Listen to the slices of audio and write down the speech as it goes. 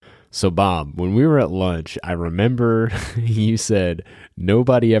So, Bob, when we were at lunch, I remember you said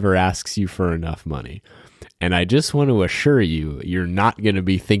nobody ever asks you for enough money. And I just want to assure you, you're not going to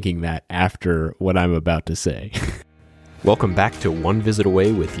be thinking that after what I'm about to say. Welcome back to One Visit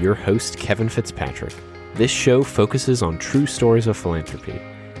Away with your host, Kevin Fitzpatrick. This show focuses on true stories of philanthropy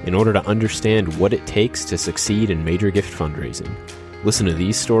in order to understand what it takes to succeed in major gift fundraising. Listen to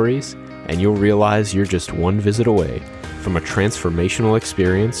these stories, and you'll realize you're just one visit away from a transformational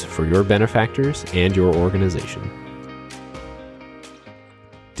experience for your benefactors and your organization.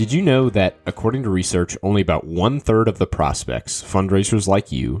 Did you know that, according to research, only about 1/3 of the prospects, fundraisers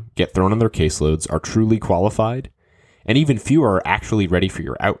like you, get thrown on their caseloads are truly qualified? And even fewer are actually ready for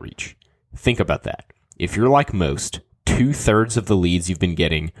your outreach. Think about that. If you're like most, 2/3 of the leads you've been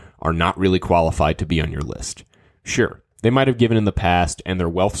getting are not really qualified to be on your list. Sure, they might have given in the past and their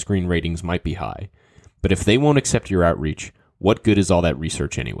wealth screen ratings might be high. But if they won't accept your outreach, what good is all that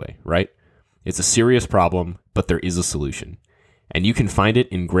research anyway, right? It's a serious problem, but there is a solution. And you can find it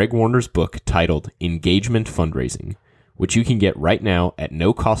in Greg Warner's book titled Engagement Fundraising, which you can get right now at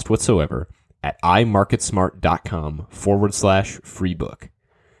no cost whatsoever at imarketsmart.com/free book.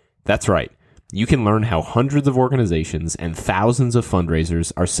 That's right. You can learn how hundreds of organizations and thousands of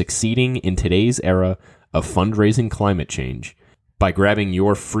fundraisers are succeeding in today's era of fundraising climate change by grabbing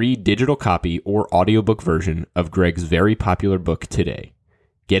your free digital copy or audiobook version of Greg's very popular book today.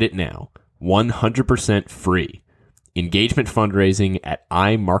 Get it now, 100% free. Engagement Fundraising at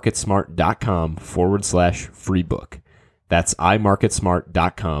imarketsmart.com/free book. That's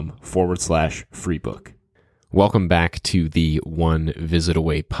imarketsmart.com/free book. Welcome back to the One Visit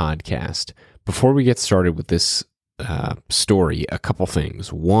Away podcast. Before we get started with this story, a couple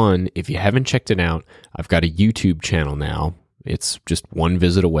things. One, if you haven't checked it out, I've got a YouTube channel now. It's just One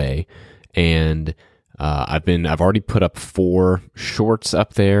Visit Away, and I've already put up 4 shorts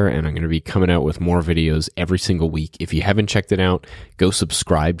up there, and I'm going to be coming out with more videos every single week. If you haven't checked it out, go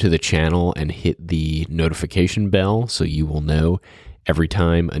subscribe to the channel and hit the notification bell so you will know every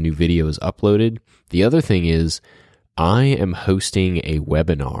time a new video is uploaded. The other thing is, I am hosting a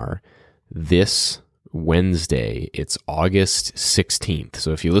webinar this Wednesday. It's August 16th.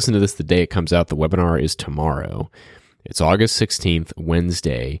 So if you listen to this the day it comes out, the webinar is tomorrow. It's August 16th,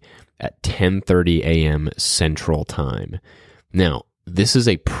 Wednesday, at 10:30 a.m. Central Time. Now, this is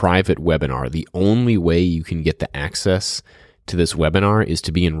a private webinar. The only way you can get the access to this webinar is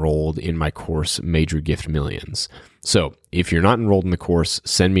to be enrolled in my course, Major Gift Millions. So if you're not enrolled in the course,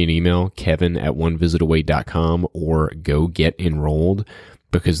 send me an email, kevin@onevisitaway.com, or go get enrolled,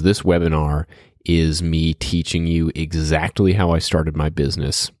 because this webinar is me teaching you exactly how I started my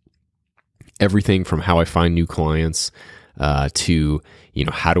business. Everything from how I find new clients to,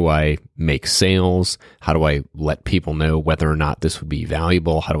 how do I make sales? How do I let people know whether or not this would be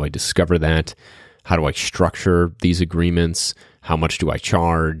valuable? How do I discover that? How do I structure these agreements? How much do I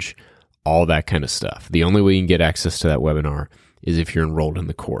charge? All that kind of stuff. The only way you can get access to that webinar is if you're enrolled in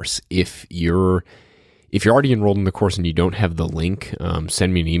the course. If you're already enrolled in the course and you don't have the link,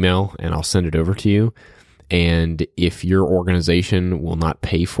 send me an email and I'll send it over to you. And if your organization will not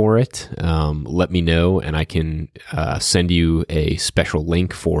pay for it, let me know, and I can send you a special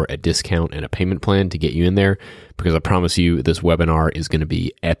link for a discount and a payment plan to get you in there, because I promise you this webinar is going to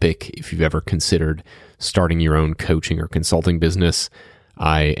be epic. If you've ever considered starting your own coaching or consulting business,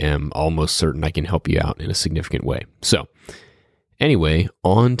 I am almost certain I can help you out in a significant way. So anyway,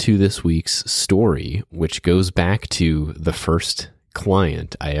 on to this week's story, which goes back to the first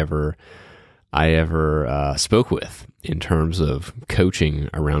client I ever spoke with in terms of coaching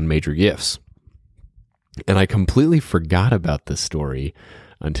around major gifts. And I completely forgot about this story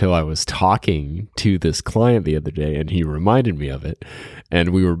until I was talking to this client the other day, and he reminded me of it, and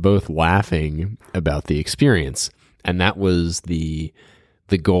we were both laughing about the experience. And that was the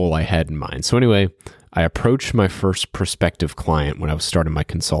goal I had in mind. So anyway, I approached my first prospective client when I was starting my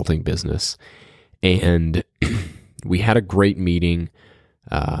consulting business, and we had a great meeting.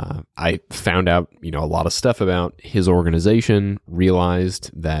 I found out, a lot of stuff about his organization, realized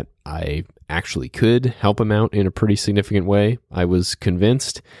that I actually could help him out in a pretty significant way. I was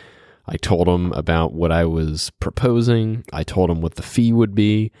convinced. I told him about what I was proposing. I told him what the fee would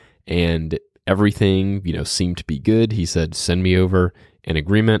be, and everything, seemed to be good. He said, send me over an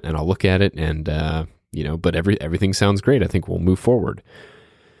agreement and I'll look at it, and, but everything sounds great. I think we'll move forward.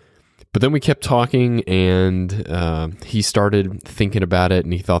 But then we kept talking, and he started thinking about it,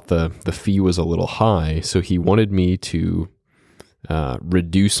 and he thought the fee was a little high, so he wanted me to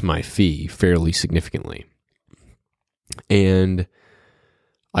reduce my fee fairly significantly. And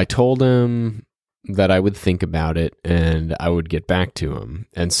I told him, that I would think about it and I would get back to him.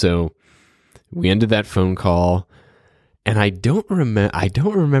 And so we ended that phone call, and I don't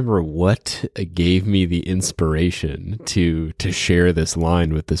remember what gave me the inspiration to share this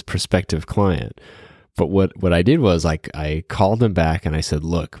line with this prospective client. But what I did was I called him back and I said,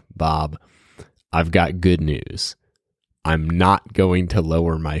 "Look, Bob, I've got good news. I'm not going to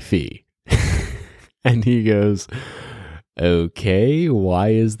lower my fee." And he goes, "Okay, why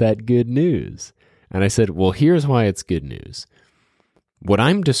is that good news?" And I said, "Well, here's why it's good news. What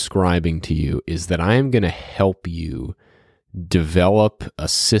I'm describing to you is that I am going to help you develop a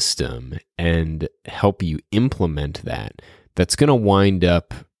system and help you implement that's going to wind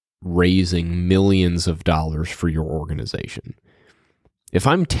up raising millions of dollars for your organization. If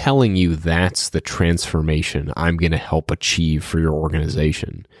I'm telling you that's the transformation I'm going to help achieve for your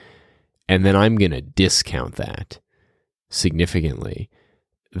organization, and then I'm going to discount that significantly,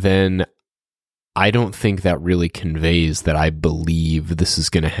 then I don't think that really conveys that I believe this is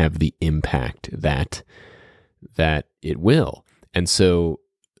going to have the impact that it will. And so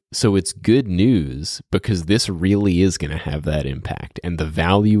it's good news because this really is going to have that impact, and the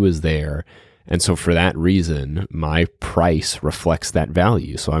value is there. And so for that reason, my price reflects that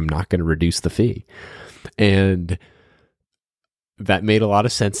value. So I'm not going to reduce the fee." And that made a lot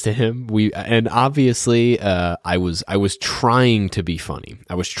of sense to him. And obviously, I was trying to be funny.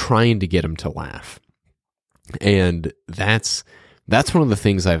 I was trying to get him to laugh, and that's one of the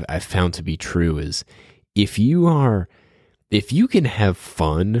things I've found to be true is if you can have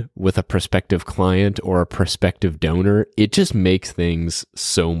fun with a prospective client or a prospective donor, it just makes things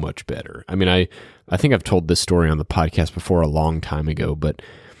so much better. I mean, I think I've told this story on the podcast before a long time ago, but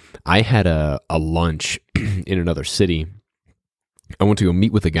I had a lunch in another city. I went to go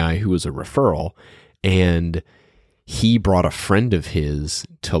meet with a guy who was a referral, and he brought a friend of his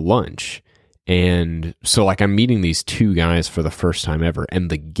to lunch. And so I'm meeting these two guys for the first time ever, and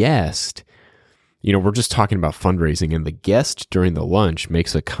the guest, we're just talking about fundraising, and the guest during the lunch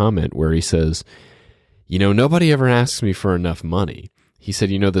makes a comment where he says, "Nobody ever asks me for enough money." He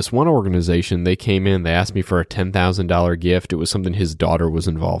said, "This one organization, they came in, they asked me for a $10,000 gift. It was something his daughter was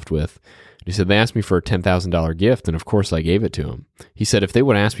involved with. He said, they asked me for a $10,000 gift, and of course I gave it to him. He said, if they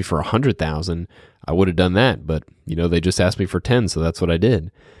would ask me for $100,000, I would have done that, but, they just asked me for 10, so that's what I did."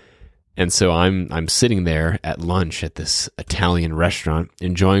 And so I'm sitting there at lunch at this Italian restaurant,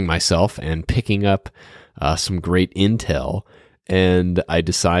 enjoying myself and picking up some great intel, and I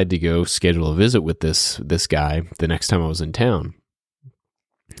decide to go schedule a visit with this guy the next time I was in town.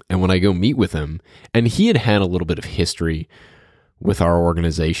 And when I go meet with him, and he had a little bit of history with our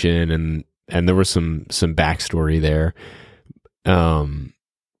organization, and there was some backstory there.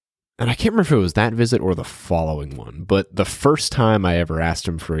 And I can't remember if it was that visit or the following one, but the first time I ever asked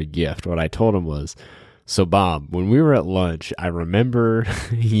him for a gift, what I told him was, "So Bob, when we were at lunch, I remember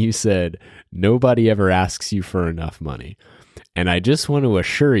you said, nobody ever asks you for enough money. And I just want to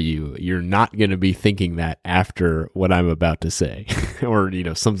assure you, you're not going to be thinking that after what I'm about to say," or,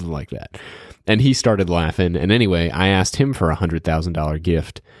 something like that. And he started laughing. And anyway, I asked him for a $100,000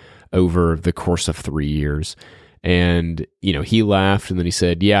 gift over the course of 3 years. And, he laughed, and then he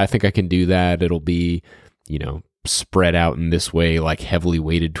said, "Yeah, I think I can do that. It'll be, spread out in this way, heavily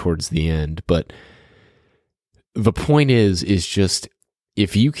weighted towards the end." But the point is just,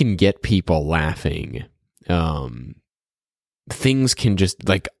 if you can get people laughing, things can just,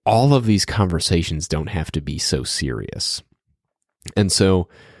 all of these conversations don't have to be so serious. And so,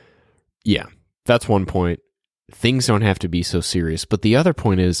 yeah, that's one point. Things don't have to be so serious. But the other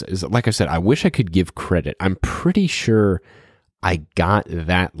point is like I said, I wish I could give credit. I'm pretty sure I got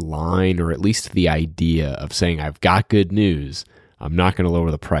that line, or at least the idea of saying, "I've got good news. I'm not going to lower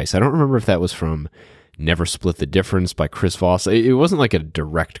the price." I don't remember if that was from Never Split the Difference by Chris Voss. It wasn't like a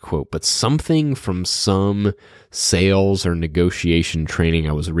direct quote, but something from some sales or negotiation training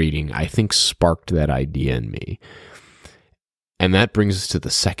I was reading, I think sparked that idea in me. And that brings us to the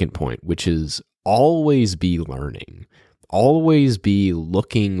second point, which is always be learning. Always be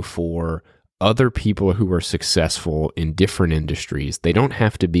looking for other people who are successful in different industries. They don't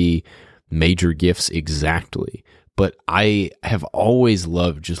have to be major gifts exactly, but I have always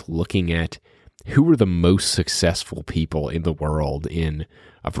loved just looking at who are the most successful people in the world in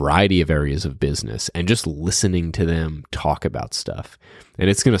a variety of areas of business and just listening to them talk about stuff.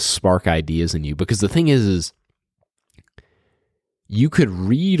 And it's going to spark ideas in you, because the thing is you could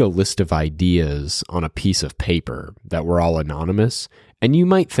read a list of ideas on a piece of paper that were all anonymous, and you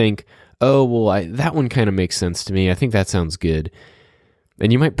might think, "Oh, well, that one kind of makes sense to me. I think that sounds good."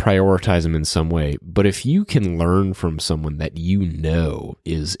 and you might prioritize them in some way, but if you can learn from someone that you know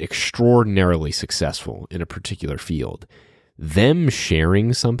is extraordinarily successful in a particular field, them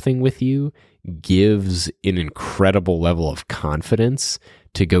sharing something with you gives an incredible level of confidence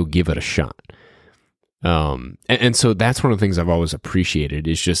to go give it a shot. And so that's one of the things I've always appreciated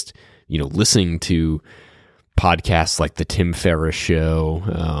is just, listening to podcasts like the Tim Ferriss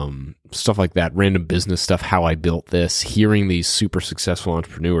Show, stuff like that, random business stuff, how I built this, hearing these super successful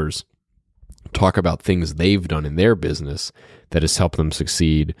entrepreneurs talk about things they've done in their business that has helped them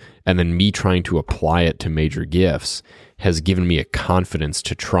succeed, and then me trying to apply it to Major Gifts has given me a confidence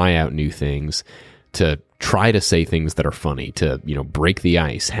to try out new things, to try to say things that are funny, to, break the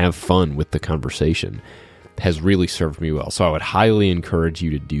ice, have fun with the conversation, has really served me well. So I would highly encourage you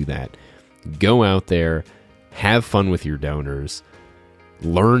to do that. Go out there, have fun with your donors,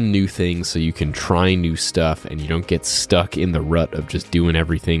 learn new things so you can try new stuff and you don't get stuck in the rut of just doing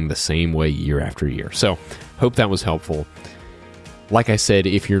everything the same way year after year. So hope that was helpful. Like I said,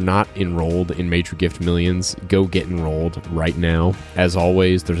 if you're not enrolled in Major Gift Millions, go get enrolled right now. As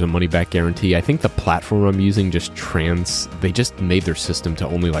always, there's a money-back guarantee. I think the platform I'm using they just made their system to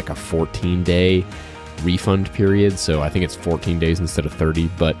only like a 14-day refund period. So I think it's 14 days instead of 30.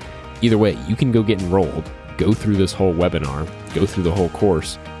 But either way, you can go get enrolled, go through this whole webinar, go through the whole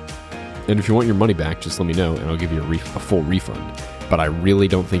course. And if you want your money back, just let me know and I'll give you a full refund. But I really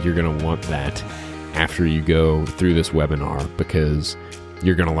don't think you're going to want that after you go through this webinar because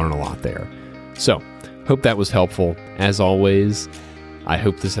you're going to learn a lot there. So, hope that was helpful. As always, I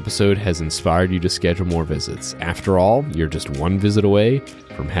hope this episode has inspired you to schedule more visits. After all, you're just one visit away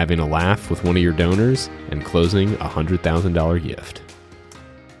from having a laugh with one of your donors and closing a $100,000 gift.